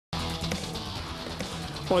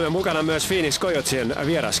On mukana myös Finnish Coyotesien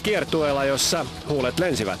vieraskiertueella, jossa huulet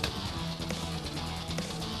lensivät.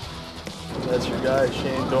 That's your guy,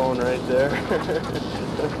 Shane Doan, right there.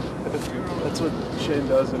 That's what Shane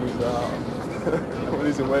does when he's when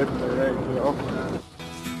he's away from the rink, you know.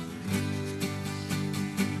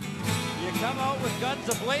 You come out with guns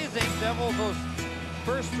a-blazing, Devils, those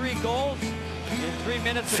first 3 goals in 3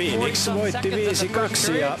 minutes and 40 Phoenix voitti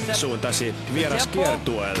 5-2 ja suuntasi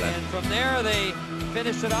vieraskiertueelle. And from there they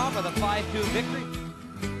finished it off with a 5-2 victory.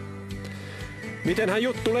 Mitenhän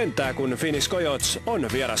juttu lentää, kun Finnish Coyotes on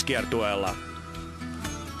vieraskiertueella?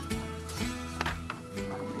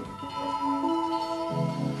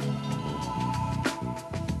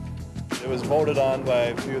 It was voted on by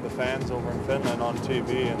a few of the fans over in Finland on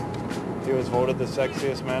TV, and he was voted the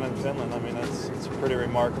sexiest man in Finland. I mean, it's a pretty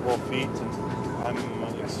remarkable feat, and I'm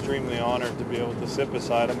extremely honored to be able to sit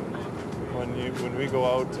beside him. When we go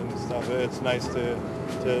out and stuff, it's nice to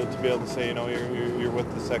be able to say, you know, you're with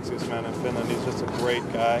the sexiest man in Finland. He's just a great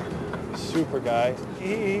guy, super guy.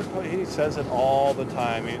 He says it all the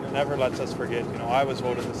time. He never lets us forget. You know, I was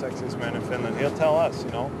voted the sexiest man in Finland. He'll tell us,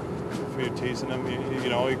 you know, if you're teasing him, you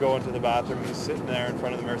know, you go into the bathroom, he's sitting there in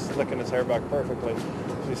front of the mirror, slicking his hair back perfectly.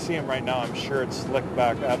 If you see him right now, I'm sure it's slicked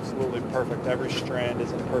back absolutely perfect. Every strand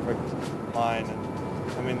is in perfect line. And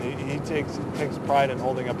I mean, he takes pride in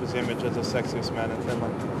holding up his image as the sexiest man in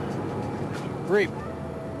Finland. Greep.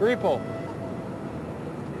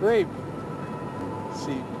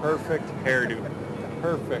 See, perfect hairdo.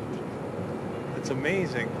 Perfect. It's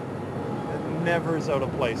amazing. It never is out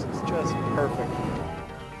of place. It's just perfect.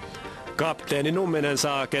 Kapteeni Numminen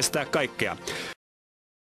saa kestää kaikkea.